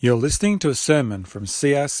You're listening to a sermon from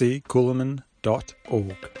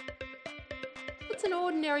crccooloman.org. What's an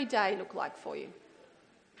ordinary day look like for you?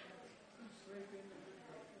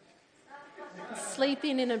 Sleep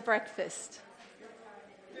in and a breakfast.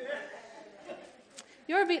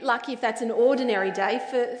 You're a bit lucky if that's an ordinary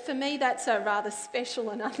day. For me, that's a rather special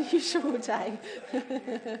and unusual day.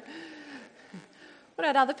 What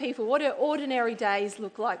about other people? What do ordinary days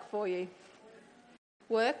look like for you?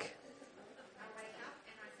 Work?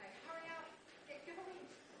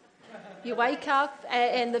 You wake up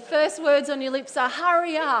and the first words on your lips are,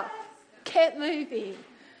 hurry up, get moving.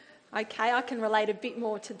 Okay, I can relate a bit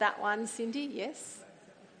more to that one. Cindy, yes?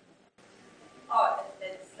 Oh,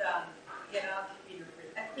 it's, get up, being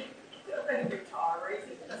retirees,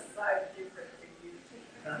 it's just so different for you.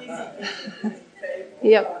 Busy people.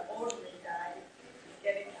 Yep. Ordinary day is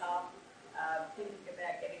getting up, thinking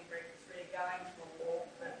about getting breakfast ready, going for a walk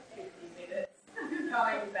for 50 minutes,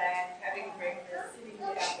 going back, having breakfast, sitting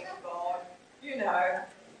down with God, you know,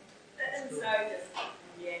 and so just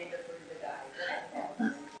meander through the day.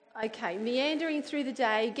 Okay, meandering through the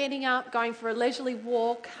day, getting up, going for a leisurely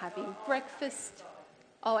walk, having breakfast,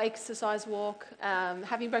 exercise walk,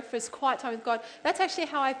 having breakfast, quiet time with God. That's actually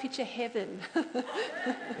how I picture heaven.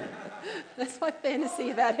 That's my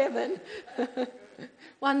fantasy about heaven.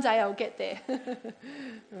 One day I'll get there.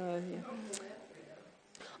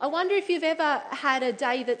 I wonder if you've ever had a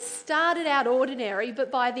day that started out ordinary, but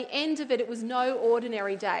by the end of it, it was no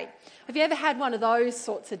ordinary day. Have you ever had one of those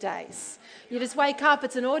sorts of days? You just wake up,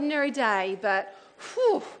 it's an ordinary day, but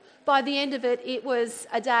by the end of it, it was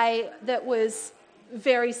a day that was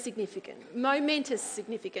very significant, momentous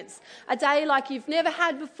significance. A day like you've never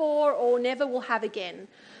had before or never will have again.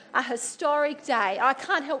 A historic day. I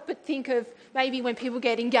can't help but think of maybe when people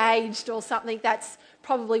get engaged or something, that's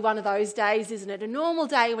probably one of those days, isn't it? A normal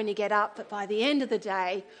day when you get up, but by the end of the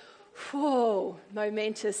day,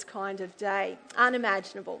 momentous kind of day.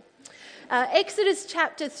 Unimaginable. Exodus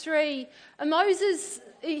chapter 3, Moses,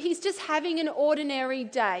 he's just having an ordinary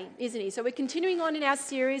day, isn't he? So we're continuing on in our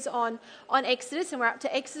series on Exodus, and we're up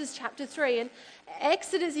to Exodus chapter 3. And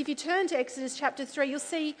Exodus, if you turn to Exodus chapter 3, you'll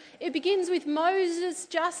see it begins with Moses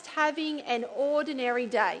just having an ordinary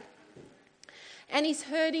day. And he's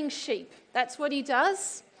herding sheep. That's what he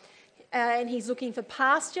does. And he's looking for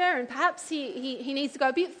pasture, and perhaps he needs to go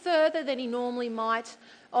a bit further than he normally might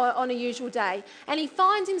on a usual day. And he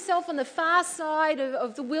finds himself on the far side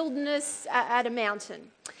of the wilderness at a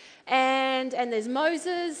mountain. And there's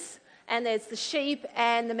Moses, and there's the sheep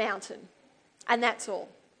and the mountain. And that's all.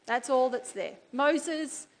 That's all that's there.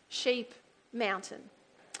 Moses, sheep, mountain.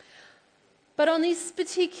 But on this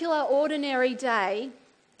particular ordinary day,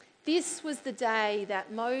 this was the day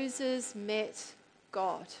that Moses met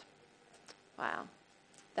God. Wow,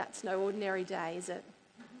 that's no ordinary day, is it?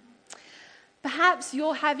 Perhaps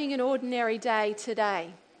you're having an ordinary day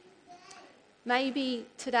today. Maybe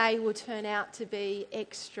today will turn out to be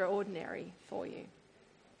extraordinary for you.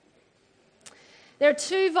 There are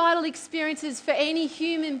two vital experiences for any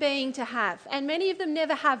human being to have, and many of them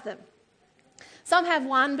never have them. Some have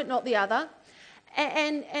one, but not the other.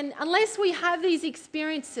 And unless we have these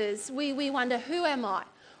experiences, we wonder, who am I?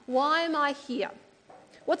 Why am I here?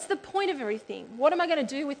 What's the point of everything? What am I going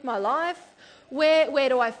to do with my life? Where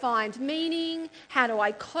do I find meaning? How do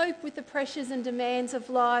I cope with the pressures and demands of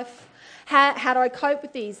life? How do I cope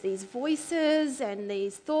with these voices and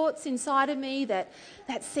these thoughts inside of me that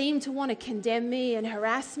seem to want to condemn me and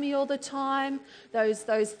harass me all the time? Those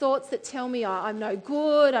thoughts that tell me I'm no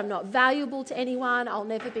good, I'm not valuable to anyone, I'll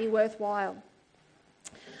never be worthwhile.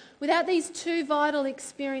 Without these two vital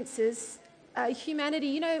experiences,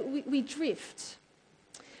 humanity, we drift.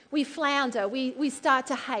 We flounder, we start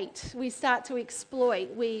to hate, we start to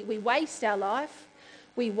exploit, we waste our life,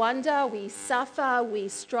 we wonder, we suffer, we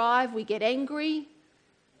strive, we get angry,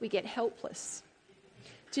 we get helpless.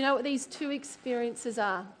 Do you know what these two experiences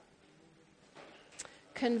are?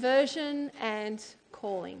 Conversion and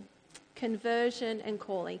calling. Conversion and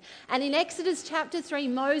calling. And in Exodus chapter 3,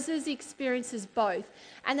 Moses experiences both.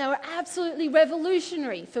 And they were absolutely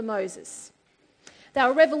revolutionary for Moses. They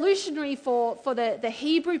were revolutionary for the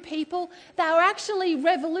Hebrew people. They were actually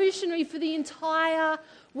revolutionary for the entire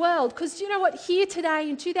world. Because you know what? Here today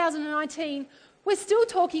in 2019, we're still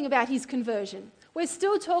talking about his conversion. We're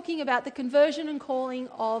still talking about the conversion and calling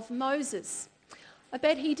of Moses. I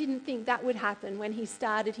bet he didn't think that would happen when he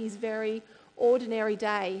started his very ordinary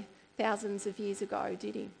day thousands of years ago,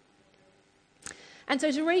 did he? And so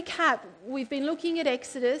to recap, we've been looking at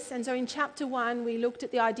Exodus, and so in chapter 1 we looked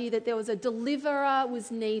at the idea that there was a deliverer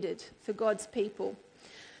was needed for God's people.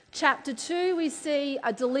 Chapter 2, we see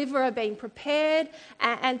a deliverer being prepared.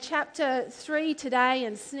 And chapter 3 today,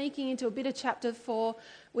 and sneaking into a bit of chapter 4,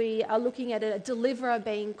 we are looking at a deliverer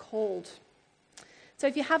being called. So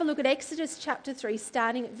if you have a look at Exodus chapter 3,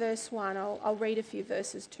 starting at verse 1, I'll read a few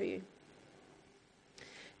verses to you.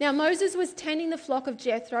 Now Moses was tending the flock of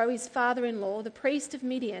Jethro, his father-in-law, the priest of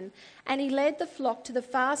Midian, and he led the flock to the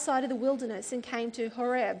far side of the wilderness and came to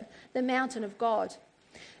Horeb, the mountain of God.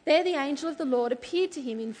 There the angel of the Lord appeared to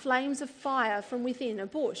him in flames of fire from within a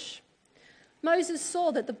bush. Moses saw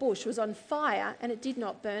that the bush was on fire and it did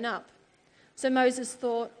not burn up. So Moses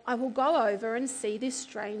thought, I will go over and see this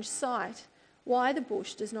strange sight, why the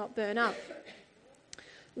bush does not burn up.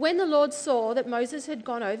 When the Lord saw that Moses had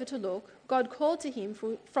gone over to look, God called to him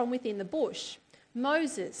from within the bush,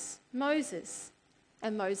 Moses, Moses.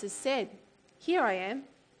 And Moses said, Here I am.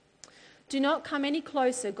 Do not come any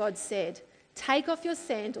closer, God said. Take off your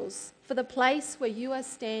sandals, for the place where you are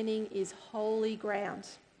standing is holy ground.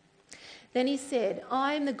 Then he said,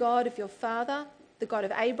 I am the God of your father, the God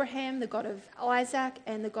of Abraham, the God of Isaac,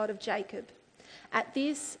 and the God of Jacob. At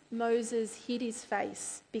this, Moses hid his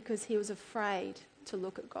face because he was afraid to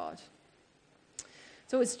look at God.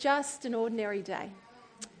 So it was just an ordinary day.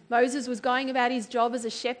 Moses was going about his job as a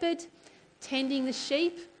shepherd, tending the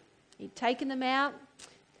sheep. He'd taken them out.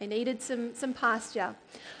 They needed some pasture.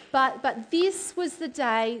 But this was the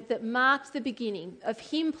day that marked the beginning of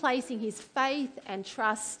him placing his faith and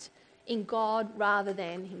trust in God rather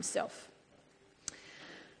than himself.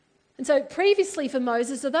 And so previously for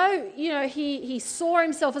Moses, although he saw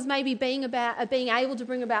himself as maybe being able to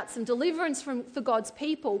bring about some deliverance for God's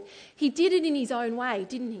people, he did it in his own way,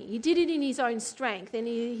 didn't he? He did it in his own strength and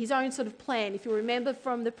his own sort of plan. If you remember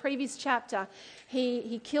from the previous chapter,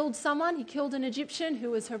 he killed someone. He killed an Egyptian who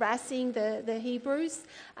was harassing the Hebrews.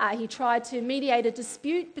 He tried to mediate a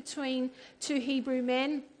dispute between two Hebrew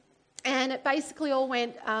men, and it basically all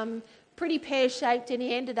went pretty pear-shaped, and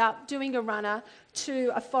he ended up doing a runner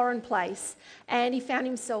to a foreign place, and he found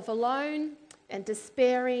himself alone and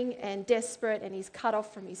despairing and desperate, and he's cut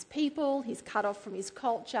off from his people, he's cut off from his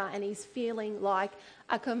culture, and he's feeling like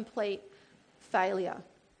a complete failure.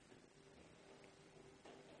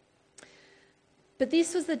 But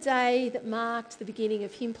this was the day that marked the beginning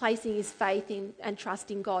of him placing his faith in and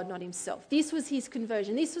trusting God, not himself. This was his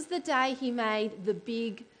conversion. This was the day he made the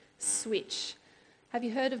big switch. Have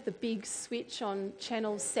you heard of The Big Switch on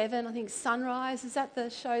Channel 7? I think Sunrise, is that the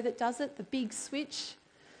show that does it? The Big Switch.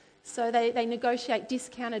 So they negotiate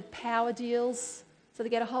discounted power deals. So they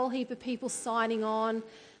get a whole heap of people signing on.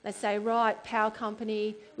 They say, right, power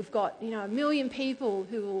company, we've got 1 million people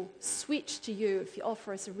who will switch to you if you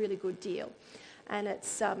offer us a really good deal. And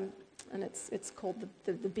it's called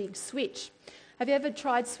the Big Switch. Have you ever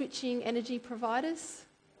tried switching energy providers?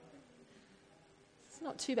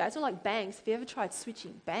 Not too bad. It's not like banks. Have you ever tried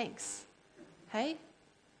switching banks? Hey?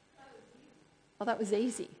 Oh, that was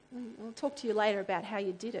easy. I'll talk to you later about how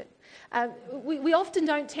you did it. We often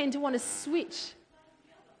don't tend to want to switch.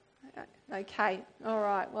 Okay. All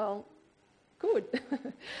right. Well, good.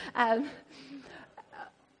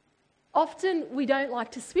 Often we don't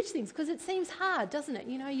like to switch things because it seems hard, doesn't it?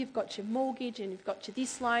 You've got your mortgage and you've got your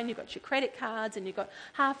this loan, you've got your credit cards and you've got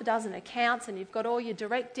half a dozen accounts and you've got all your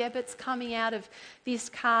direct debits coming out of this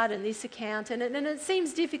card and this account, and it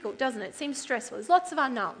seems difficult, doesn't it? It seems stressful. There's lots of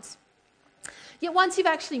unknowns. Yet once you've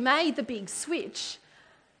actually made the big switch,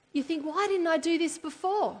 you think, why didn't I do this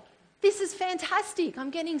before? This is fantastic. I'm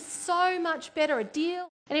getting so much better a deal.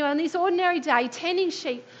 Anyway, on this ordinary day, tending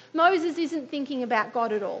sheep, Moses isn't thinking about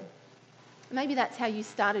God at all. Maybe that's how you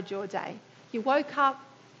started your day. You woke up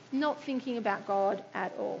not thinking about God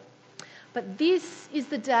at all. But this is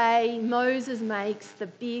the day Moses makes the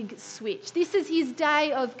big switch. This is his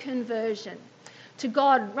day of conversion to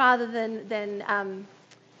God rather than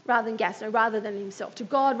himself, to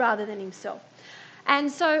God rather than himself.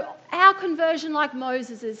 And so our conversion, like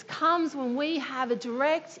Moses's, comes when we have a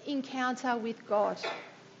direct encounter with God.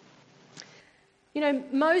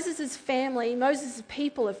 Moses' family, Moses'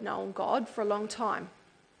 people have known God for a long time.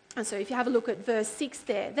 And so if you have a look at verse 6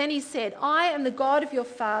 there, then he said, I am the God of your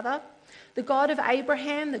father, the God of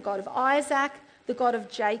Abraham, the God of Isaac, the God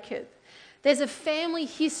of Jacob. There's a family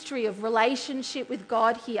history of relationship with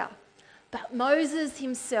God here. But Moses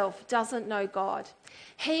himself doesn't know God.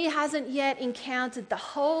 He hasn't yet encountered the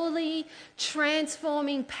holy,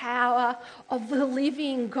 transforming power of the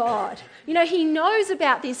living God. He knows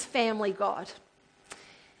about this family God.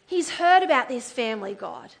 He's heard about this family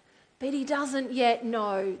God, but he doesn't yet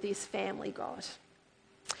know this family God.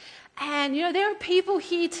 And, there are people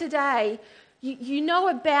here today, you know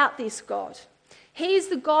about this God. He's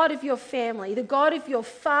the God of your family, the God of your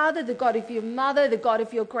father, the God of your mother, the God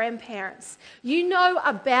of your grandparents. You know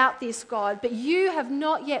about this God, but you have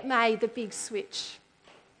not yet made the big switch.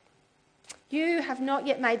 You have not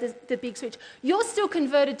yet made the big switch. You're still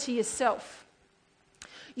converted to yourself.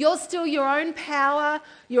 You're still your own power,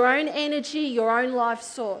 your own energy, your own life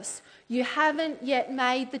source. You haven't yet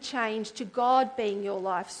made the change to God being your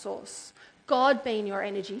life source, God being your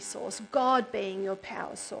energy source, God being your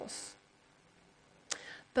power source.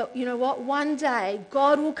 But you know what? One day,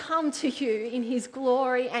 God will come to you in his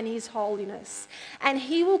glory and his holiness. And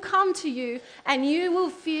he will come to you and you will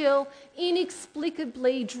feel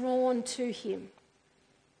inexplicably drawn to him.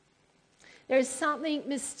 There is something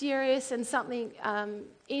mysterious and something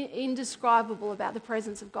indescribable about the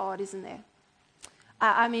presence of God, isn't there?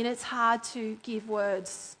 I mean, it's hard to give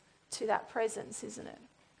words to that presence, isn't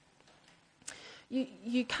it?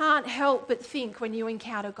 You can't help but think when you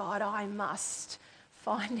encounter God, I must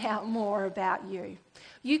find out more about you.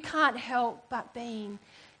 You can't help but being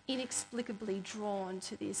inexplicably drawn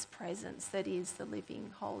to this presence that is the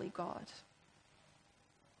living, holy God.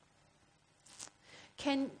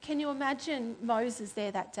 Can you imagine Moses there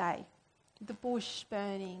that day, the bush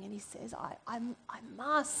burning, and he says, I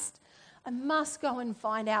must go and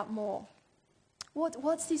find out more.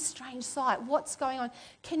 What's this strange sight? What's going on?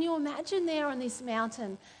 Can you imagine there on this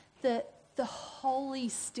mountain the holy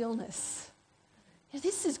stillness?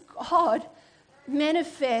 This is God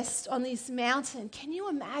manifest on this mountain. Can you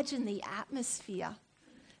imagine the atmosphere,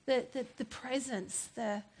 the presence,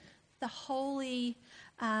 the holy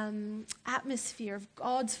atmosphere of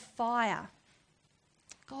God's fire?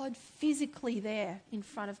 God physically there in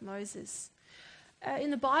front of Moses.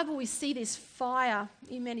 In the Bible, we see this fire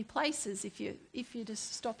in many places, if you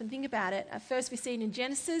just stop and think about it. First, we see it in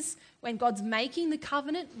Genesis, when God's making the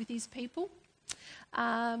covenant with his people.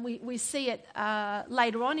 We see it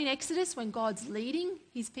later on in Exodus, when God's leading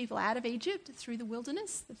his people out of Egypt through the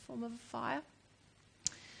wilderness, the form of a fire.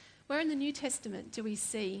 Where in the New Testament do we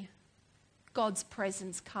see God's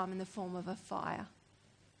presence come in the form of a fire?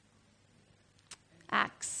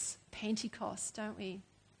 Acts, Pentecost, don't we?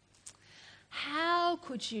 How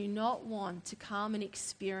could you not want to come and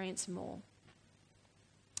experience more?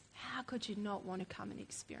 How could you not want to come and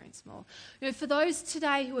experience more? You know, for those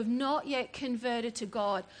today who have not yet converted to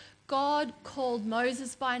God, God called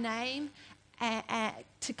Moses by name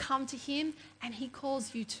to come to him, and he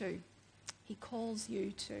calls you too. He calls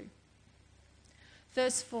you too.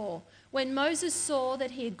 Verse 4, when Moses saw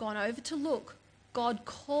that he had gone over to look, God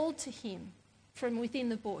called to him from within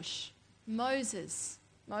the bush, Moses,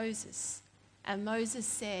 Moses. And Moses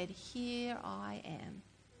said, here I am.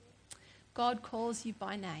 God calls you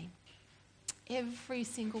by name. Every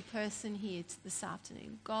single person here this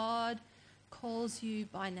afternoon, God calls you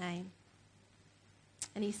by name.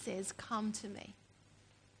 And he says, come to me.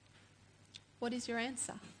 What is your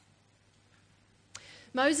answer?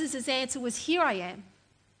 Moses' answer was, here I am.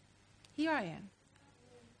 Here I am.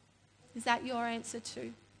 Is that your answer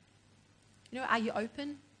too? You know, are you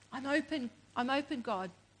open? I'm open. I'm open,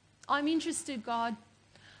 God. I'm interested, God.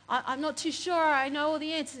 I'm not too sure I know all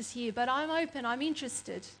the answers here, but I'm open. I'm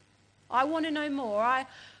interested. I want to know more. I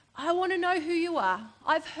want to know who you are.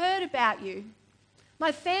 I've heard about you.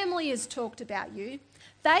 My family has talked about you.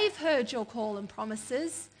 They've heard your call and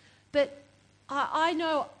promises, but I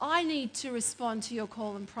know I need to respond to your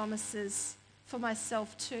call and promises for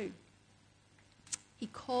myself too. He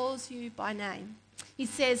calls you by name. He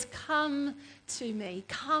says, come to me,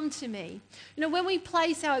 come to me. You know, when we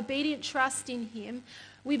place our obedient trust in him,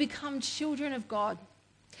 we become children of God.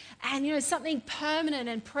 And, you know, something permanent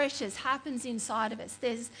and precious happens inside of us.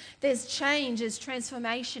 There's change, there's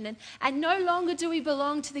transformation. And no longer do we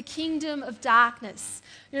belong to the kingdom of darkness,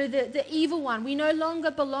 you know, the evil one. We no longer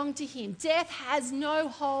belong to him. Death has no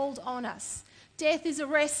hold on us. Death is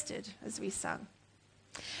arrested, as we sung.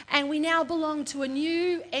 And we now belong to a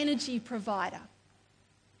new energy provider.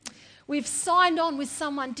 We've signed on with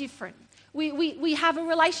someone different. We have a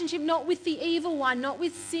relationship not with the evil one, not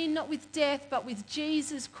with sin, not with death, but with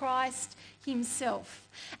Jesus Christ himself.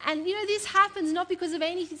 And you know, this happens not because of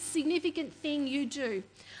any significant thing you do,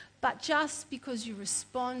 but just because you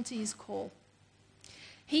respond to his call.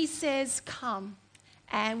 He says, come,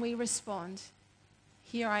 and we respond,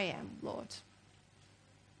 here I am, Lord.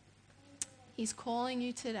 He's calling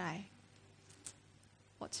you today.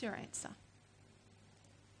 What's your answer?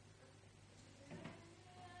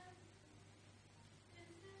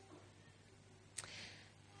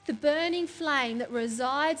 The burning flame that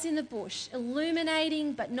resides in the bush,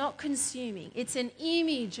 illuminating but not consuming. It's an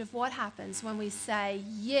image of what happens when we say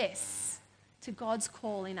yes to God's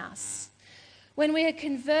call in us. When we are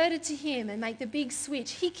converted to him and make the big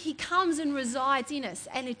switch, he comes and resides in us,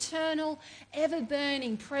 an eternal,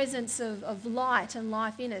 ever-burning presence of light and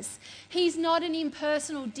life in us. He's not an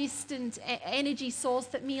impersonal, distant energy source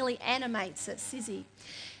that merely animates us, is he?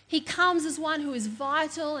 He comes as one who is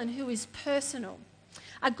vital and who is personal,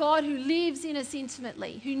 a God who lives in us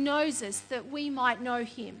intimately, who knows us that we might know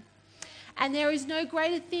him. And there is no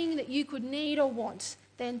greater thing that you could need or want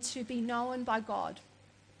than to be known by God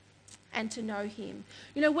and to know him.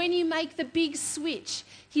 You know, when you make the big switch,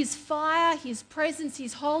 his fire, his presence,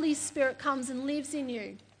 his Holy Spirit comes and lives in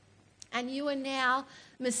you. And you are now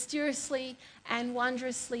mysteriously and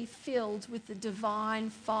wondrously filled with the divine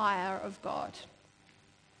fire of God.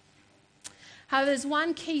 However, there's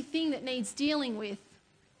one key thing that needs dealing with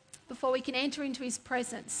before we can enter into his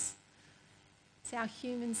presence. It's our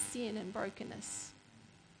human sin and brokenness.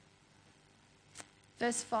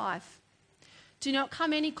 Verse 5. Do not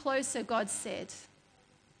come any closer, God said.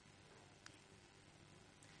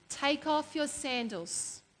 Take off your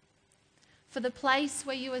sandals, for the place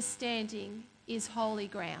where you are standing is holy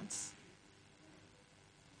ground.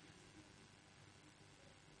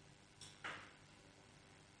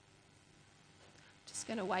 Just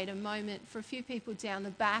going to wait a moment for a few people down the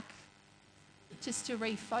back just to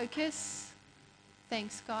refocus.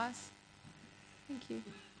 Thanks, guys. Thank you.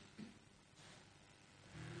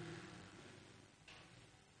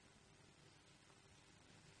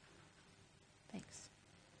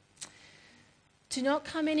 Do not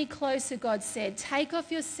come any closer, God said. Take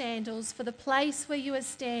off your sandals, for the place where you are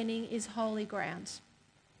standing is holy ground.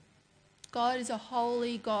 God is a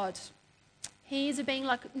holy God. He is a being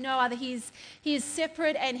like no other. He is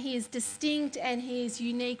separate and he is distinct and he is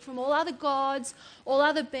unique from all other gods, all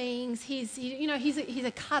other beings. He's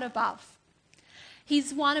a cut above.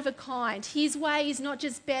 He's one of a kind. His way is not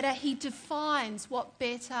just better, he defines what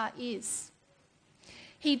better is.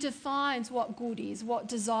 He defines what good is, what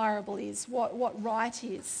desirable is, what right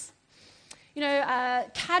is. You know,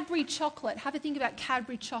 Cadbury chocolate. Have a think about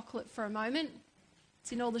Cadbury chocolate for a moment.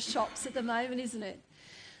 It's in all the shops at the moment, isn't it?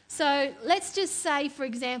 So let's just say, for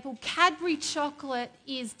example, Cadbury chocolate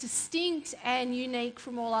is distinct and unique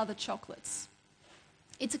from all other chocolates.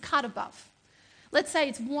 It's a cut above. Let's say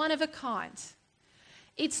it's one of a kind.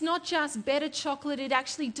 It's not just better chocolate, it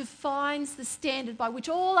actually defines the standard by which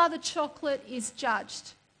all other chocolate is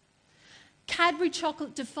judged. Cadbury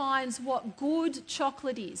chocolate defines what good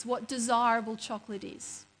chocolate is, what desirable chocolate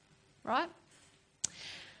is, right?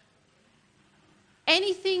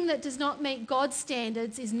 Anything that does not meet God's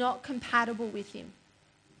standards is not compatible with him.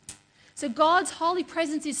 So God's holy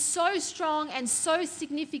presence is so strong and so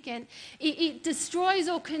significant, it destroys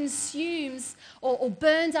or consumes or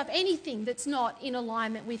burns up anything that's not in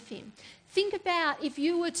alignment with him. Think about if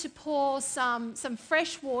you were to pour some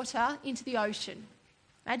fresh water into the ocean.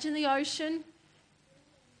 Imagine the ocean,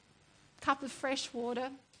 cup of fresh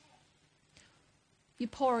water. You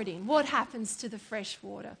pour it in. What happens to the fresh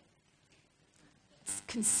water? It's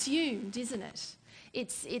consumed, isn't it?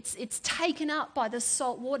 It's taken up by the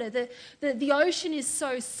salt water. The ocean is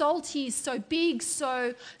so salty, so big,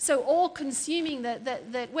 so all-consuming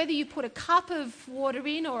that whether you put a cup of water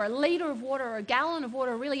in or a litre of water or a gallon of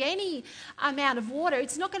water, or really any amount of water,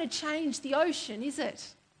 it's not going to change the ocean, is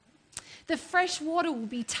it? The fresh water will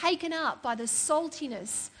be taken up by the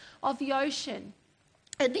saltiness of the ocean.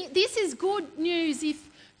 And this is good news if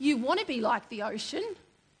you want to be like the ocean,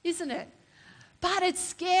 isn't it? But it's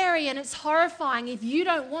scary and it's horrifying if you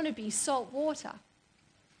don't want to be salt water.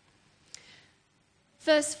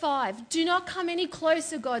 Verse 5, do not come any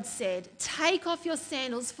closer, God said. Take off your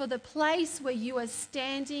sandals, for the place where you are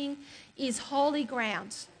standing is holy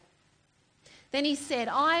ground. Then he said,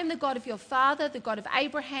 I am the God of your father, the God of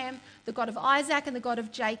Abraham, the God of Isaac, and the God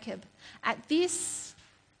of Jacob. At this,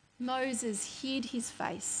 Moses hid his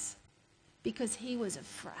face because he was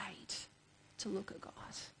afraid to look at God.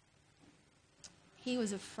 He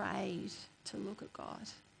was afraid to look at God.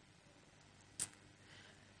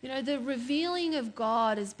 You know, the revealing of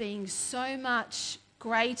God as being so much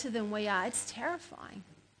greater than we are, it's terrifying.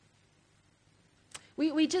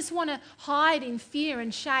 We just want to hide in fear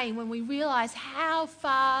and shame when we realize how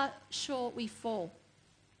far short we fall.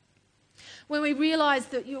 When we realize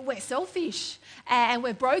that we're selfish and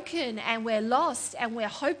we're broken and we're lost and we're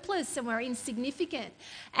hopeless and we're insignificant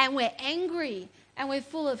and we're angry and we're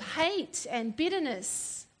full of hate and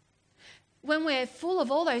bitterness. When we're full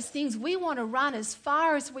of all those things, we want to run as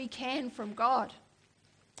far as we can from God.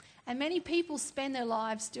 And many people spend their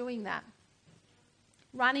lives doing that.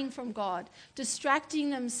 Running from God, distracting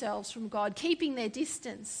themselves from God, keeping their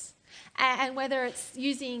distance. And whether it's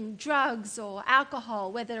using drugs or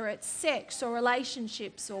alcohol, whether it's sex or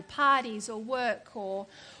relationships or parties or work or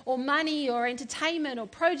money or entertainment or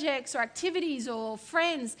projects or activities or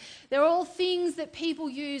friends, they're all things that people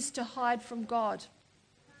use to hide from God.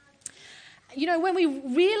 You know, when we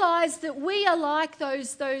realise that we are like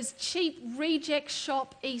those cheap reject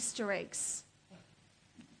shop Easter eggs,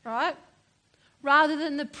 right? Rather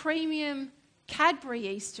than the premium Cadbury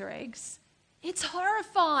Easter eggs, it's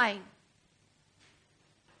horrifying.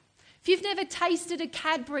 If you've never tasted a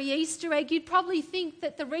Cadbury Easter egg, you'd probably think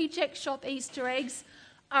that the reject shop Easter eggs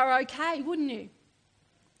are okay, wouldn't you?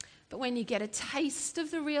 But when you get a taste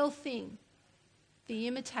of the real thing, the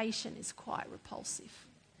imitation is quite repulsive.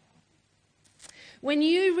 When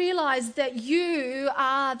you realise that you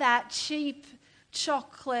are that cheap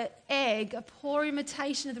chocolate egg, a poor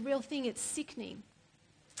imitation of the real thing, it's sickening.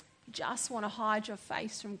 You just want to hide your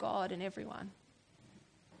face from God and everyone.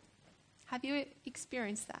 Have you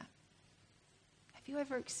experienced that? Have you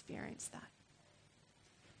ever experienced that?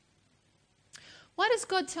 Why does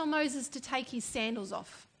God tell Moses to take his sandals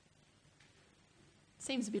off?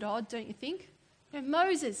 Seems a bit odd, don't you think? You know,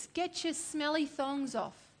 Moses, get your smelly thongs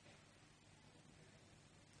off.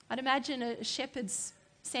 I'd imagine a shepherd's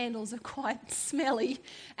sandals are quite smelly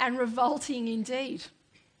and revolting indeed.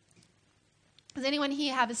 Does anyone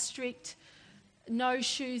here have a strict no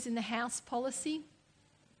shoes in the house policy?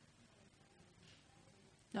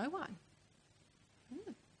 No one.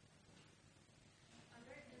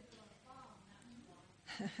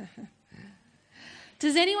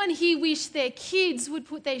 Does anyone here wish their kids would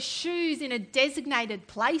put their shoes in a designated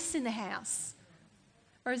place in the house?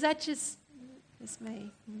 Or is that just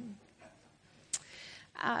me?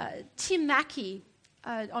 Tim Mackey,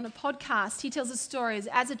 on a podcast, he tells a story.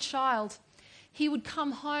 As a child, he would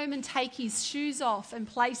come home and take his shoes off and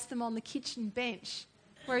place them on the kitchen bench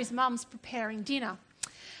where his mum's preparing dinner.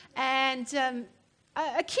 And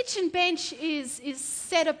a kitchen bench is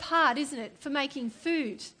set apart, isn't it, for making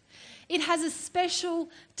food. It has a special,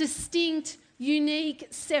 distinct, unique,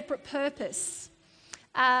 separate purpose.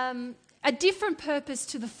 A different purpose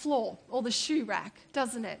to the floor or the shoe rack,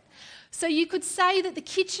 doesn't it? So you could say that the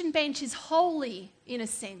kitchen bench is holy in a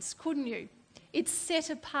sense, couldn't you? It's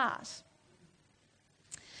set apart.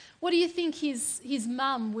 What do you think his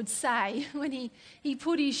mum would say when he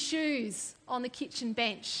put his shoes on the kitchen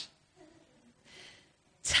bench?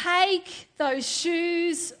 Take those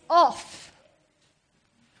shoes off.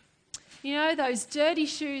 You know, those dirty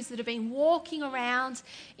shoes that have been walking around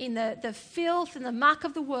in the filth and the muck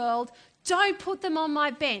of the world. Don't put them on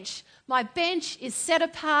my bench. My bench is set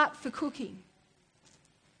apart for cooking.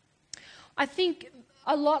 I think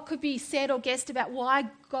a lot could be said or guessed about why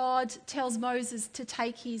God tells Moses to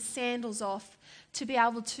take his sandals off to be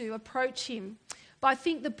able to approach him. But I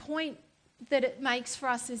think the point that it makes for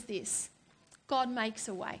us is this: God makes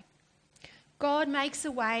a way. God makes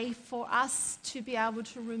a way for us to be able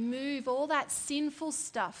to remove all that sinful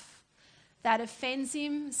stuff that offends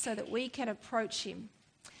him so that we can approach him,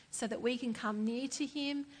 so that we can come near to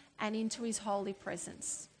him and into his holy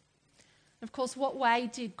presence. Of course, what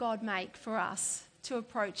way did God make for us to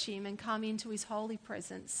approach him and come into his holy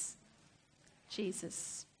presence?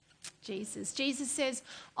 Jesus. Jesus says,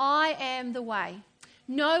 I am the way.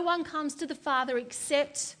 No one comes to the Father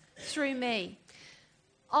except through me.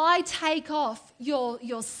 I take off your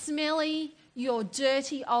smelly, your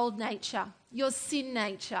dirty old nature, your sin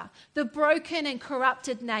nature, the broken and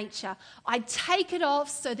corrupted nature. I take it off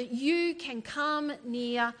so that you can come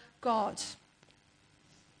near God.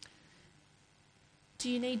 Do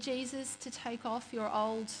you need Jesus to take off your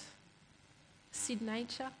old sin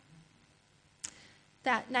nature?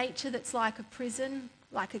 That nature that's like a prison,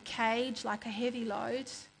 like a cage, like a heavy load.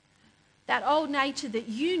 That old nature that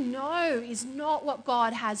you know is not what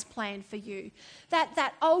God has planned for you.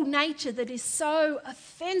 That old nature that is so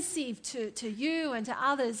offensive to you and to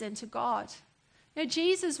others and to God. You know,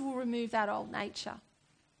 Jesus will remove that old nature.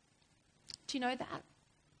 Do you know that?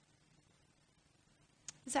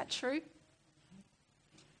 Is that true?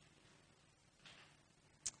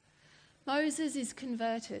 Moses is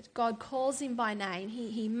converted. God calls him by name.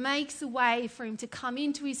 He makes a way for him to come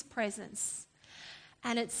into his presence.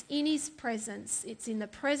 And it's in his presence, it's in the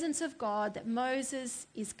presence of God that Moses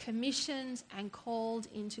is commissioned and called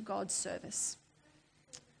into God's service.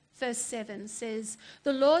 Verse 7 says,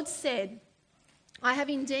 the Lord said, I have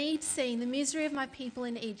indeed seen the misery of my people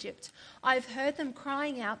in Egypt. I have heard them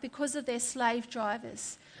crying out because of their slave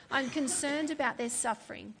drivers. I'm concerned about their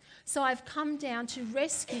suffering. So I've come down to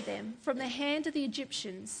rescue them from the hand of the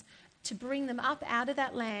Egyptians, to bring them up out of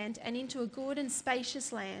that land and into a good and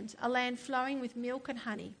spacious land, a land flowing with milk and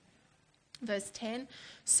honey. Verse 10,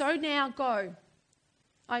 "So now go.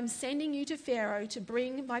 I'm sending you to Pharaoh to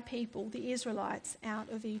bring my people, the Israelites, out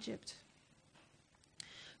of Egypt."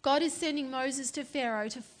 God is sending Moses to Pharaoh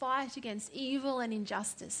to fight against evil and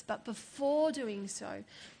injustice. But before doing so,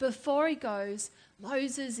 before he goes,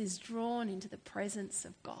 Moses is drawn into the presence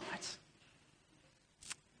of God.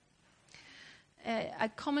 A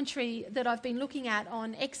commentary that I've been looking at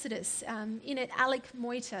on Exodus, in it Alec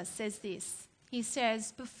Moita says this. He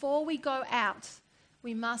says, "Before we go out,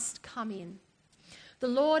 we must come in. The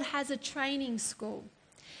Lord has a training school.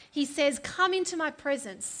 He says, 'Come into my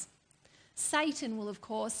presence.' Satan will, of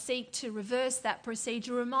course, seek to reverse that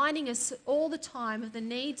procedure, reminding us all the time of the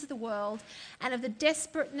needs of the world and of the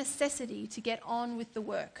desperate necessity to get on with the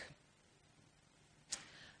work.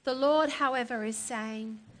 The Lord, however, is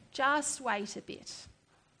saying, 'Just wait a bit.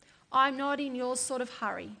 I'm not in your sort of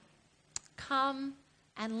hurry. Come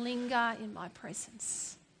and linger in my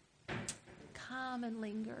presence.'" Come and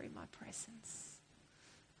linger in my presence.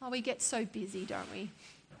 Oh, we get so busy, don't we?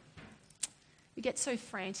 We get so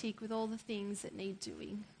frantic with all the things that need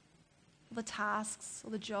doing, all the tasks, all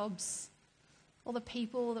the jobs, all the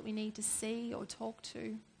people that we need to see or talk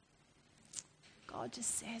to. God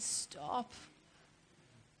just says, stop.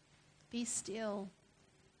 Be still.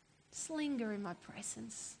 Just linger in my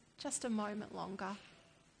presence. Just a moment longer.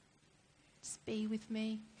 Just be with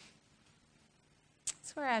me.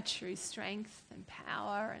 It's where our true strength and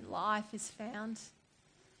power and life is found.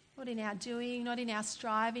 Not in our doing, not in our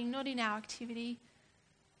striving, not in our activity,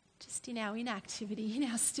 just in our inactivity, in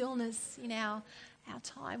our stillness, in our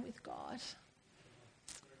time with God.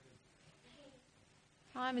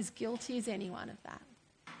 I'm as guilty as anyone of that.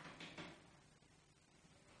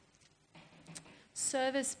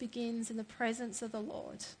 Service begins in the presence of the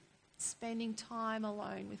Lord, spending time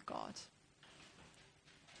alone with God.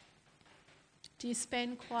 Do you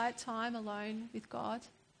spend quiet time alone with God?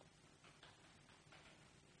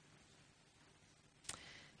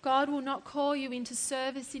 God will not call you into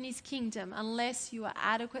service in his kingdom unless you are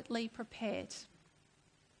adequately prepared.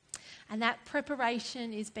 And that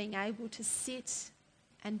preparation is being able to sit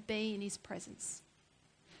and be in his presence.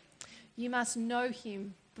 You must know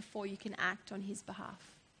him before you can act on his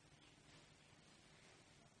behalf.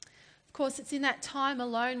 Of course, it's in that time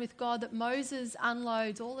alone with God that Moses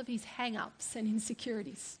unloads all of his hang-ups and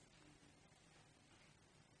insecurities.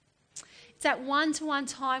 It's that one-to-one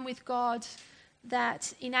time with God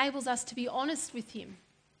that enables us to be honest with him.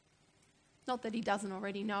 Not that he doesn't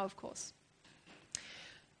already know, of course.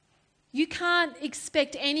 You can't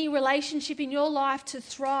expect any relationship in your life to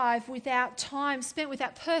thrive without time spent with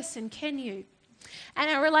that person, can you? And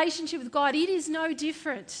our relationship with God, it is no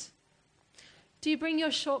different. Do you bring your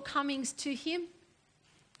shortcomings to him?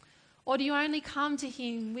 Or do you only come to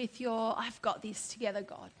him with your, I've got this together,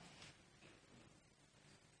 God?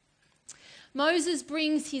 Moses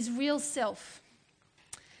brings his real self.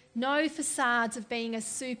 No facades of being a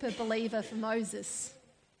super believer for Moses.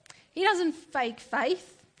 He doesn't fake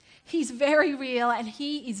faith. He's very real and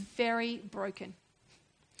he is very broken.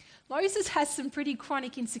 Moses has some pretty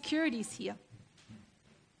chronic insecurities here.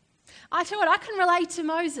 I tell you what, I can relate to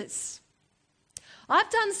Moses. I've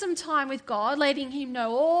done some time with God, letting him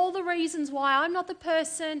know all the reasons why I'm not the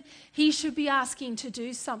person he should be asking to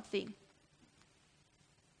do something.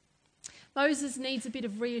 Moses needs a bit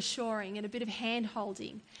of reassuring and a bit of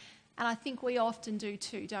hand-holding. And I think we often do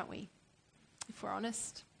too, don't we? If we're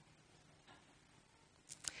honest.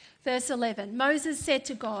 Verse 11, Moses said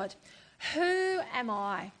to God, "Who am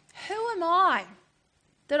I? Who am I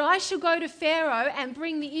that I should go to Pharaoh and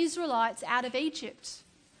bring the Israelites out of Egypt?"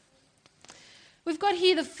 We've got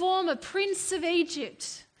here the former prince of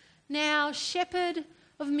Egypt, now shepherd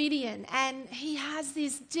of Midian, and he has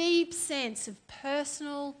this deep sense of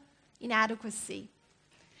personal inadequacy.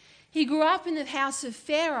 He grew up in the house of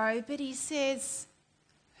Pharaoh, but he says,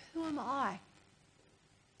 "Who am I?"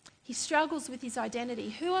 He struggles with his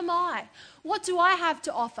identity. Who am I? What do I have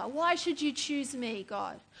to offer? Why should you choose me,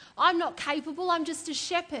 God? I'm not capable. I'm just a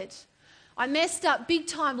shepherd. I messed up big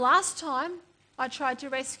time last time I tried to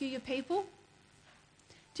rescue your people.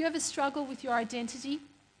 Do you ever struggle with your identity?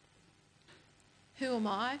 Who am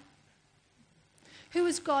I? Who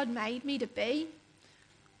has God made me to be?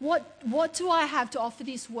 What do I have to offer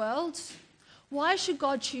this world? Why should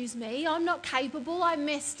God choose me? I'm not capable. I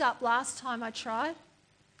messed up last time I tried.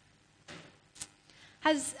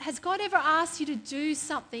 Has God ever asked you to do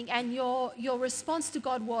something and your response to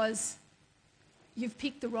God was, "You've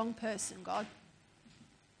picked the wrong person, God"?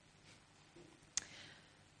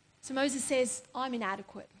 So Moses says, "I'm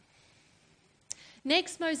inadequate."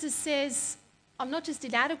 Next, Moses says, "I'm not just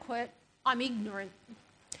inadequate, I'm ignorant."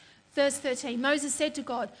 Verse 13, Moses said to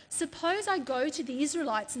God, "Suppose I go to the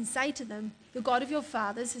Israelites and say to them, 'The God of your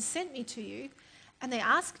fathers has sent me to you,' and they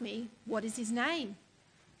ask me, 'What is his name?'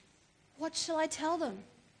 What shall I tell them?"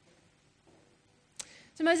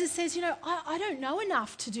 So Moses says, I don't know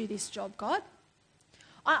enough to do this job, God.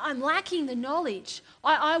 I'm lacking the knowledge.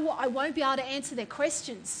 I won't be able to answer their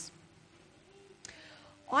questions.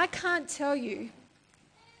 I can't tell you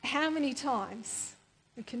how many times,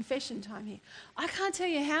 a confession time here, I can't tell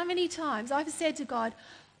you how many times I've said to God,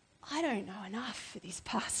 I don't know enough for this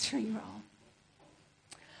pastoring role.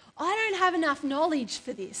 I don't have enough knowledge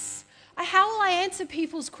for this. How will I answer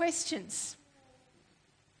people's questions?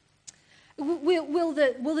 Will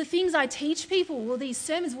the things I teach people, will these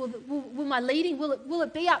sermons, will my leading, will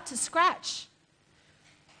it be up to scratch?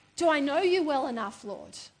 Do I know you well enough,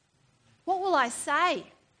 Lord? What will I say?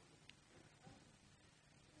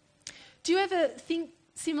 Do you ever think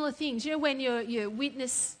similar things? When you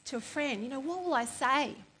witness to a friend, what will I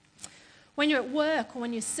say? When you're at work, or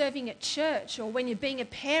when you're serving at church, or when you're being a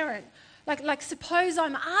parent, like suppose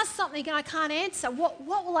I'm asked something and I can't answer, what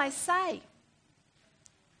will I say?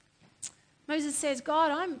 Moses says,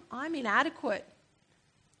 God, I'm inadequate.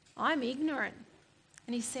 I'm ignorant.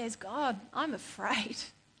 And he says, God, I'm afraid.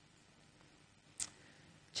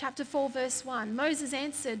 Chapter 4, verse 1, Moses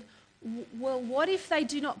answered, well, what if they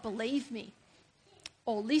do not believe me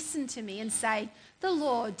or listen to me and say, the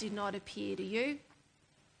Lord did not appear to you?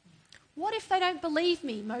 What if they don't believe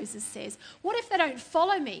me, Moses says? What if they don't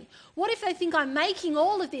follow me? What if they think I'm making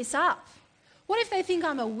all of this up? What if they think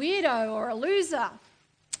I'm a weirdo or a loser?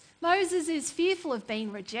 Moses is fearful of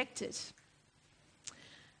being rejected.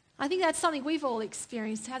 I think that's something we've all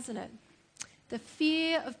experienced, hasn't it? The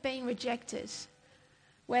fear of being rejected,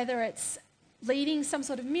 whether it's leading some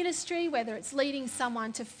sort of ministry, whether it's leading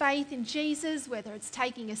someone to faith in Jesus, whether it's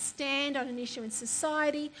taking a stand on an issue in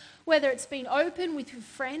society, whether it's being open with your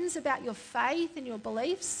friends about your faith and your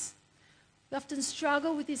beliefs. We often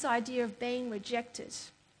struggle with this idea of being rejected.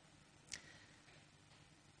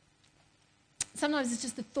 Sometimes it's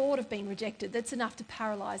just the thought of being rejected that's enough to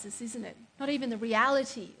paralyse us, isn't it? Not even the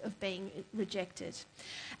reality of being rejected.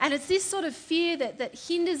 And it's this sort of fear that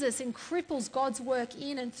hinders us and cripples God's work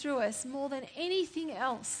in and through us more than anything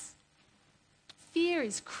else. Fear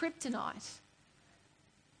is kryptonite.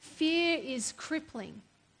 Fear is crippling.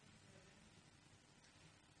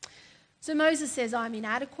 So Moses says, I'm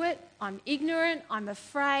inadequate, I'm ignorant, I'm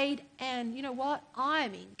afraid, and you know what?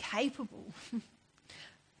 I'm incapable.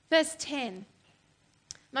 Verse 10.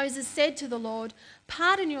 Moses said to the Lord,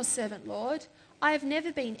 pardon your servant, Lord. I have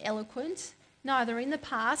never been eloquent, neither in the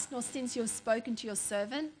past nor since you have spoken to your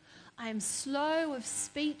servant. I am slow of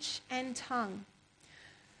speech and tongue.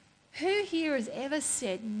 Who here has ever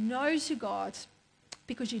said no to God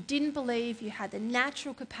because you didn't believe you had the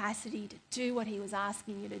natural capacity to do what he was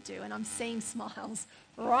asking you to do? And I'm seeing smiles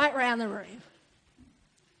right around the room.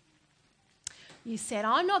 You said,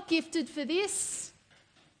 I'm not gifted for this.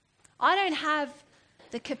 I don't have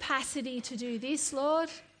the capacity to do this, Lord.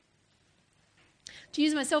 To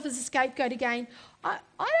use myself as a scapegoat again, I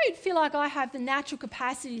don't feel like I have the natural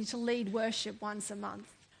capacity to lead worship once a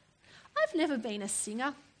month. I've never been a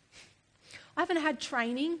singer. I haven't had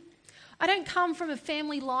training. I don't come from a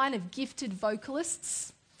family line of gifted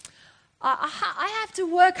vocalists. I have to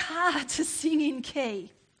work hard to sing in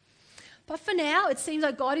key. But for now, it seems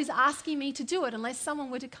like God is asking me to do it, unless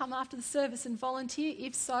someone were to come after the service and volunteer.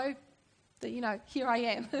 If so, here I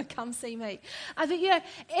am, come see me. I think,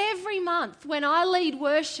 every month when I lead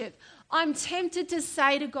worship, I'm tempted to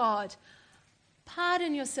say to God,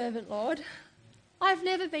 pardon your servant, Lord. I've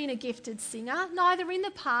never been a gifted singer, neither in the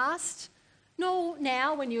past nor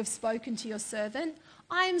now when you have spoken to your servant.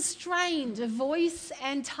 I am strained of voice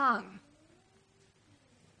and tongue.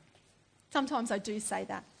 Sometimes I do say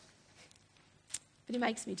that, but he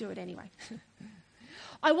makes me do it anyway.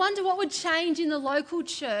 I wonder what would change in the local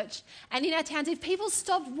church and in our towns if people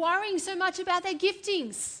stopped worrying so much about their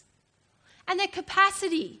giftings and their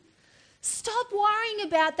capacity. Stop worrying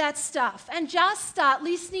about that stuff and just start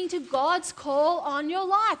listening to God's call on your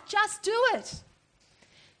life. Just do it.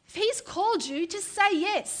 If he's called you, just say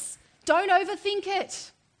yes. Don't overthink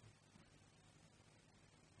it.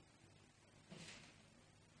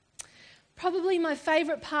 Probably my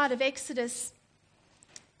favourite part of Exodus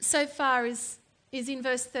so far is in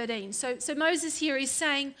verse 13. So Moses here is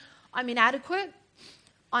saying, I'm inadequate,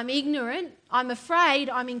 I'm ignorant, I'm afraid,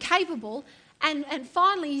 I'm incapable. And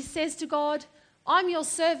finally he says to God, I'm your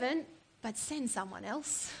servant, but send someone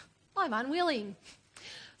else. I'm unwilling.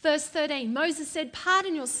 Verse 13, Moses said,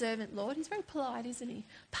 pardon your servant, Lord. He's very polite, isn't he?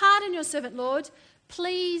 Pardon your servant, Lord.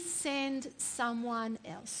 Please send someone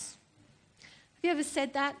else. you ever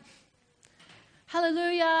said that?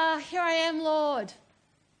 Hallelujah, here I am, Lord.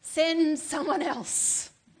 Send someone else.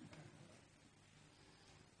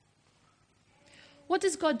 What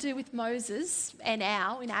does God do with Moses and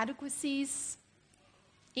our inadequacies,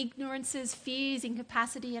 ignorances, fears,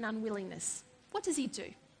 incapacity, and unwillingness? What does he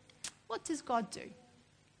do? What does God do?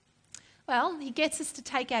 Well, he gets us to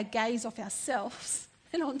take our gaze off ourselves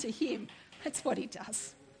and onto him. That's what he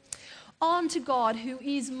does. On to God, who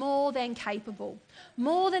is more than capable,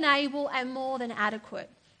 more than able, and more than adequate.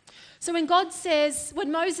 So when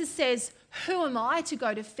Moses says, "Who am I to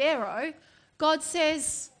go to Pharaoh?" God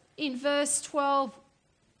says in verse 12,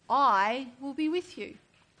 "I will be with you."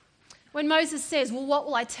 When Moses says, "Well, what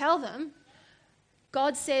will I tell them?"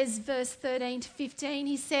 God says, verse 13 to 15,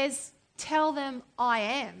 he says, "Tell them I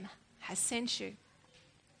am has sent you."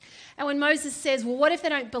 And when Moses says, "Well, what if they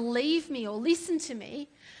don't believe me or listen to me?"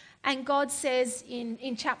 And God says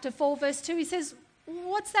in chapter 4, verse 2, he says,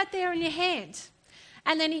 "What's that there in your hand?"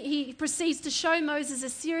 And then he proceeds to show Moses a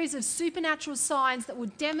series of supernatural signs that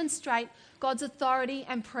would demonstrate God's authority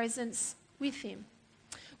and presence with him.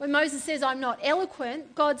 When Moses says, "I'm not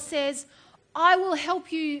eloquent," God says, "I will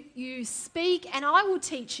help you speak and I will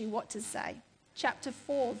teach you what to say." Chapter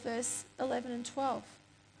 4, verse 11 and 12.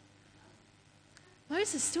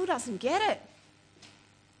 Moses still doesn't get it.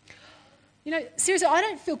 You know, seriously, I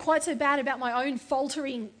don't feel quite so bad about my own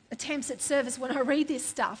faltering attempts at service when I read this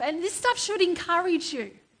stuff. And this stuff should encourage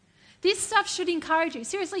you. This stuff should encourage you.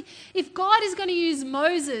 Seriously, if God is going to use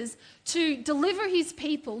Moses to deliver his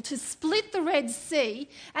people, to split the Red Sea,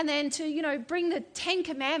 and then to, bring the 10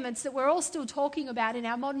 Commandments that we're all still talking about in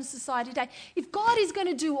our modern society today, if God is going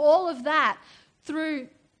to do all of that through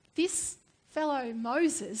this fellow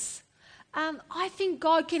Moses, I think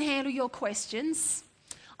God can handle your questions.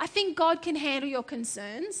 I think God can handle your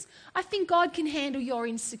concerns. I think God can handle your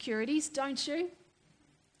insecurities, don't you?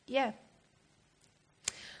 Yeah.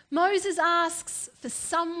 Moses asks for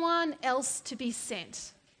someone else to be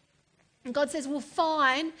sent. And God says, "Well,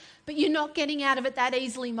 fine, but you're not getting out of it that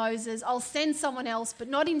easily, Moses. I'll send someone else, but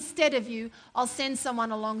not instead of you. I'll send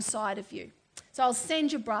someone alongside of you. So I'll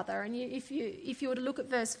send your brother." And if you were to look at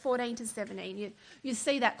verse 14 to 17, you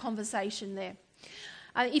see that conversation there.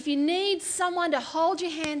 If you need someone to hold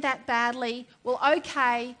your hand that badly, well,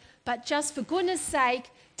 okay, but just for goodness sake,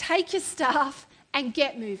 take your stuff and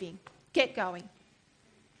get moving, get going.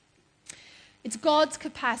 It's God's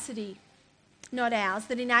capacity, not ours,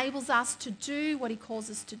 that enables us to do what he calls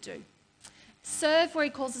us to do. Serve where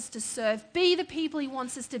he calls us to serve. Be the people he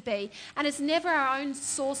wants us to be. And it's never our own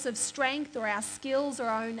source of strength or our skills or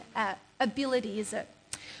our own ability, is it?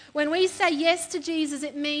 When we say yes to Jesus,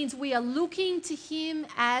 it means we are looking to him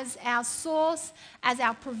as our source, as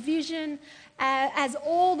our provision, as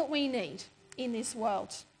all that we need in this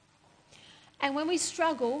world. And when we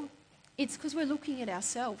struggle, it's because we're looking at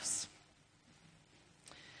ourselves.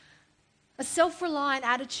 A self-reliant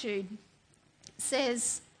attitude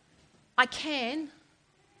says, "I can,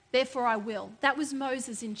 therefore I will." That was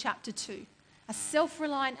Moses in chapter 2. A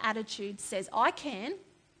self-reliant attitude says, "I can,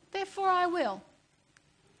 therefore I will."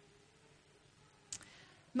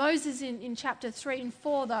 Moses in chapter 3 and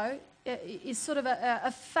 4, though, is sort of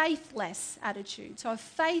a faithless attitude. So a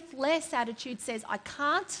faithless attitude says, "I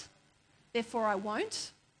can't, therefore I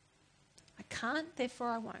won't. I can't, therefore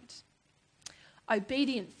I won't."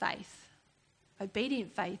 Obedient faith,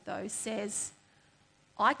 though, says,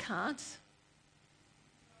 "I can't,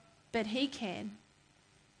 but he can,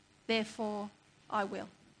 therefore I will.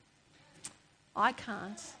 I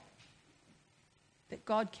can't, but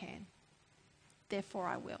God can, therefore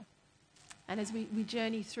I will." And as we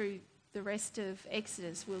journey through the rest of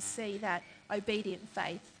Exodus, we'll see that obedient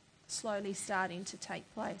faith slowly starting to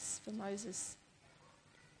take place for Moses.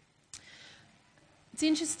 It's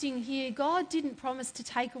interesting here, God didn't promise to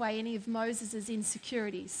take away any of Moses'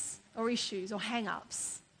 insecurities or issues or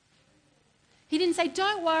hang-ups. He didn't say,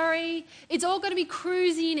 "Don't worry, it's all going to be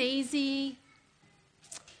cruisy and easy."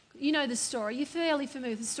 You know the story. You're fairly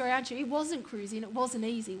familiar with the story, aren't you? It wasn't cruisy and it wasn't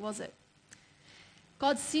easy, was it?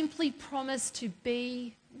 God simply promised to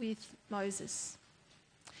be with Moses.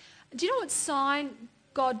 Do you know what sign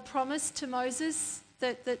God promised to Moses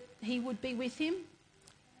that he would be with him?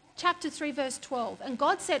 Chapter 3, verse 12. "And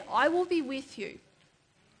God said, I will be with you.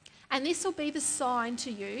 And this will be the sign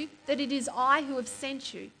to you that it is I who have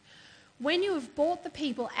sent you. When you have brought the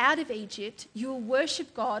people out of Egypt, you will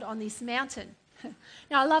worship God on this mountain."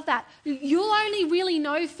 Now, I love that. You'll only really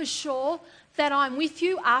know for sure that I'm with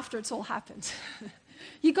you after it's all happened.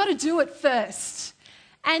 You've got to do it first.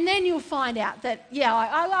 And then you'll find out that, yeah,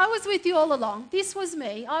 I was with you all along. This was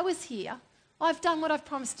me. I was here. I've done what I've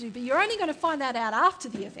promised to do, but you're only going to find that out after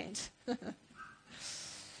the event.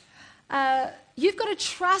 You've got to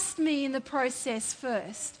trust me in the process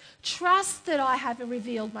first. Trust that I have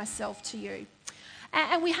revealed myself to you.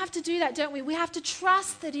 And we have to do that, don't we? We have to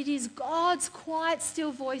trust that it is God's quiet,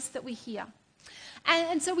 still voice that we hear.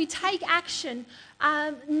 And so we take action,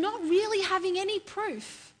 not really having any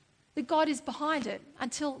proof that God is behind it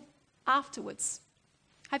until afterwards.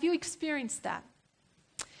 Have you experienced that?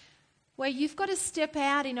 Where you've got to step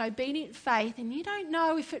out in obedient faith and you don't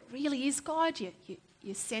know if it really is God.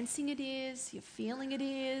 You're sensing it is, you're feeling it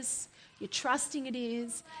is, you're trusting it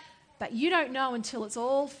is, but you don't know until it's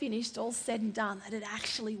all finished, all said and done, that it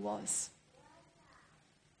actually was.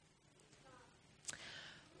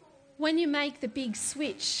 When you make the big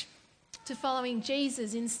switch to following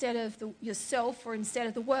Jesus instead of yourself or instead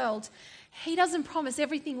of the world, he doesn't promise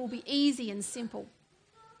everything will be easy and simple.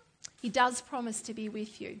 He does promise to be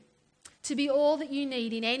with you, to be all that you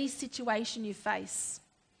need in any situation you face.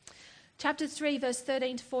 Chapter 3, verse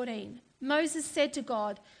 13 to 14. Moses said to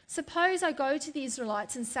God, "Suppose I go to the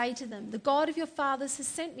Israelites and say to them, 'The God of your fathers has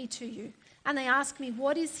sent me to you,' and they ask me,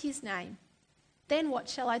 'What is his name?' Then what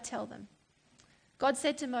shall I tell them?" God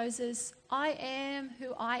said to Moses, "I am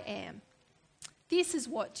who I am." This is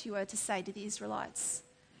what you are to say to the Israelites.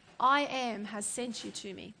 "I am has sent you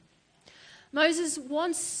to me." Moses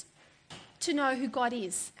wants to know who God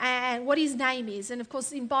is and what his name is. And of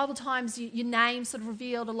course, in Bible times, your name sort of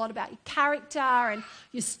revealed a lot about your character and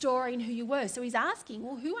your story and who you were. So he's asking,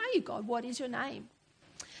 well, who are you, God? What is your name?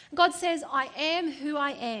 God says, "I am who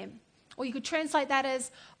I am." Or you could translate that as,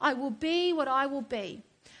 "I will be what I will be."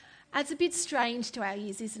 And it's a bit strange to our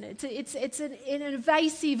ears, isn't it? It's an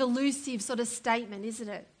evasive, elusive sort of statement, isn't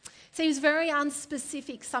it? Seems very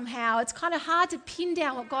unspecific somehow. It's kind of hard to pin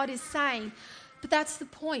down what God is saying, but that's the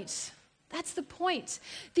point. That's the point.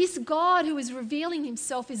 This God who is revealing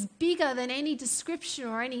himself is bigger than any description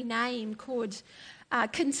or any name could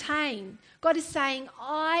contain. God is saying,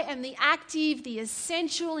 "I am the active, the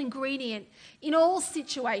essential ingredient in all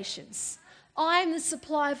situations. I am the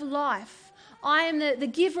supply of life. I am the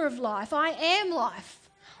giver of life. I am life.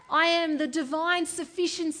 I am the divine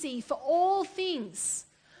sufficiency for all things.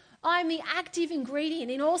 I am the active ingredient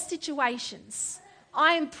in all situations.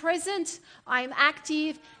 I am present, I am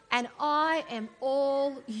active, and I am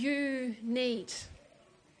all you need."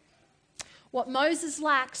 What Moses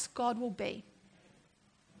lacks, God will be.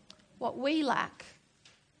 What we lack,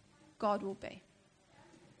 God will be.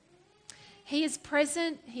 He is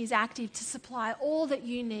present, he's active to supply all that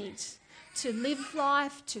you need to live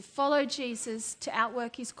life, to follow Jesus, to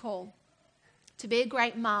outwork his call, to be a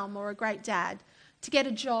great mum or a great dad, to get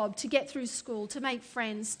a job, to get through school, to make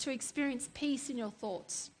friends, to experience peace in your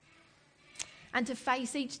thoughts, and to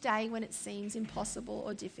face each day when it seems impossible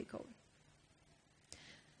or difficult.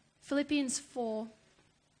 Philippians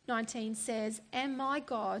 4:19 says, "And my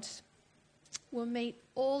God will meet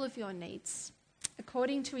all of your needs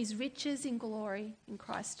according to his riches in glory in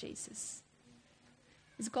Christ Jesus."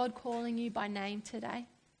 Is God calling you by name today?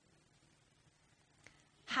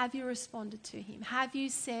 Have you responded to him? Have you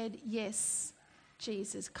said, "Yes,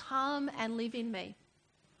 Jesus, come and live in me"?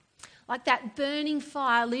 Like that burning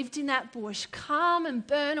fire lived in that bush. Come and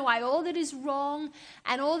burn away all that is wrong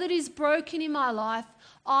and all that is broken in my life.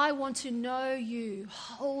 I want to know you,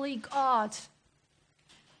 holy God.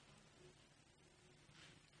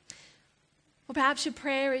 Or perhaps your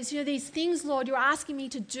prayer is, these things, Lord, you're asking me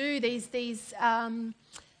to do, these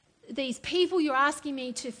people you're asking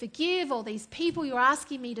me to forgive, or these people you're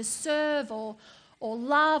asking me to serve or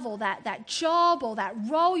love, or that job or that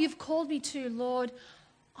role you've called me to, Lord,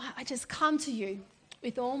 I just come to you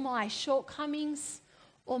with all my shortcomings,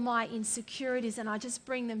 all my insecurities, and I just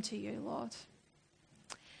bring them to you, Lord.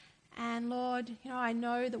 And Lord, I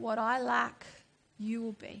know that what I lack, you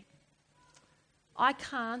will be. I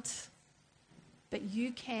can't, but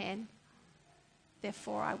you can,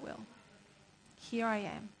 therefore I will. Here I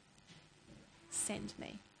am. Send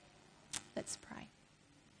me. Let's pray.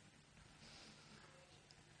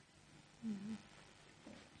 Mm-hmm.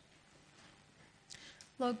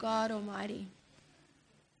 Lord God Almighty,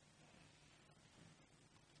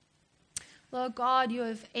 Lord God, you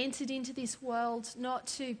have entered into this world not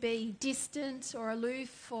to be distant or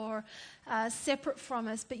aloof or separate from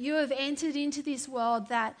us, but you have entered into this world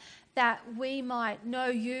that we might know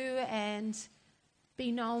you and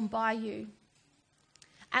be known by you.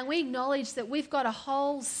 And we acknowledge that we've got a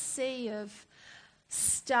whole sea of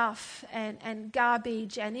stuff and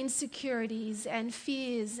garbage and insecurities and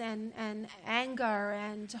fears and anger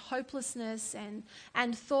and hopelessness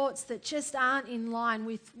and thoughts that just aren't in line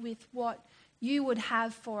with what you would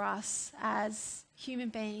have for us as human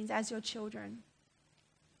beings, as your children.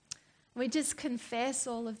 We just confess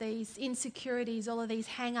all of these insecurities, all of these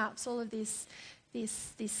hang-ups, all of this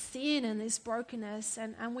sin and this brokenness,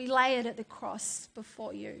 and we lay it at the cross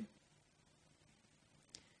before you.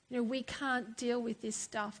 You know, we can't deal with this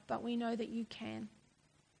stuff, but we know that you can.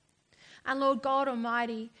 And Lord God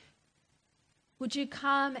Almighty, would you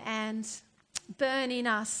come and burn in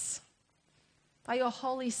us by your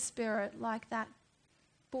Holy Spirit like that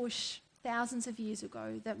bush thousands of years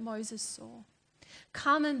ago that Moses saw.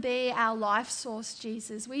 Come and be our life source,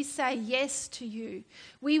 Jesus. We say yes to you.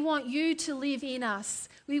 We want you to live in us.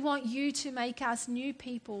 We want you to make us new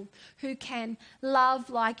people who can love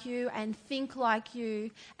like you and think like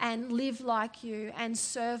you and live like you and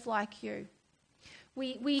serve like you.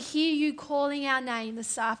 We hear you calling our name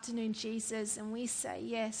this afternoon, Jesus, and we say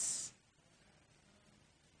yes.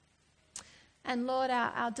 And Lord,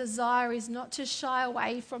 our desire is not to shy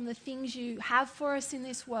away from the things you have for us in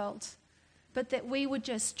this world, but that we would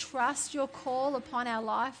just trust your call upon our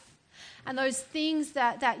life and those things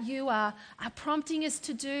that you are prompting us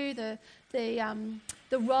to do, the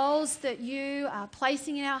roles that you are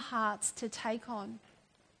placing in our hearts to take on.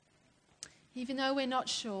 Even though we're not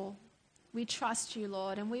sure, we trust you,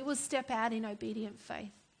 Lord, and we will step out in obedient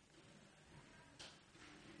faith.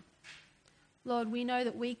 Lord, we know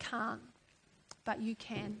that we can't, but you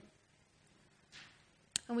can.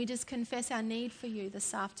 And we just confess our need for you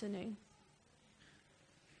this afternoon.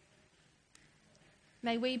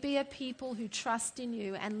 May we be a people who trust in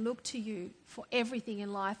you and look to you for everything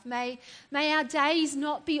in life. May our days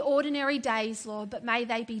not be ordinary days, Lord, but may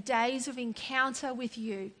they be days of encounter with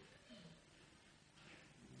you.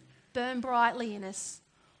 Burn brightly in us.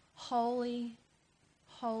 Holy,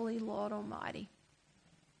 holy Lord Almighty.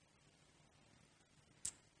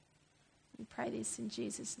 We pray this in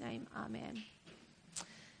Jesus' name. Amen.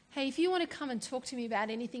 Hey, if you want to come and talk to me about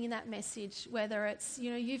anything in that message, whether it's,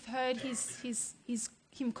 you've heard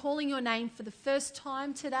him calling your name for the first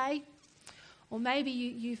time today, or maybe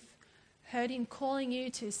you've heard him calling you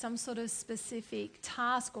to some sort of specific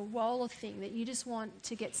task or role or thing that you just want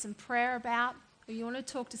to get some prayer about, or you want to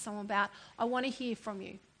talk to someone about, I want to hear from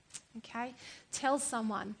you. Okay? Tell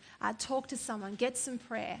someone, talk to someone, get some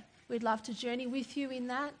prayer. We'd love to journey with you in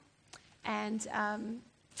that and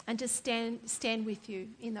just stand with you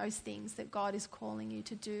in those things that God is calling you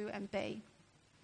to do and be.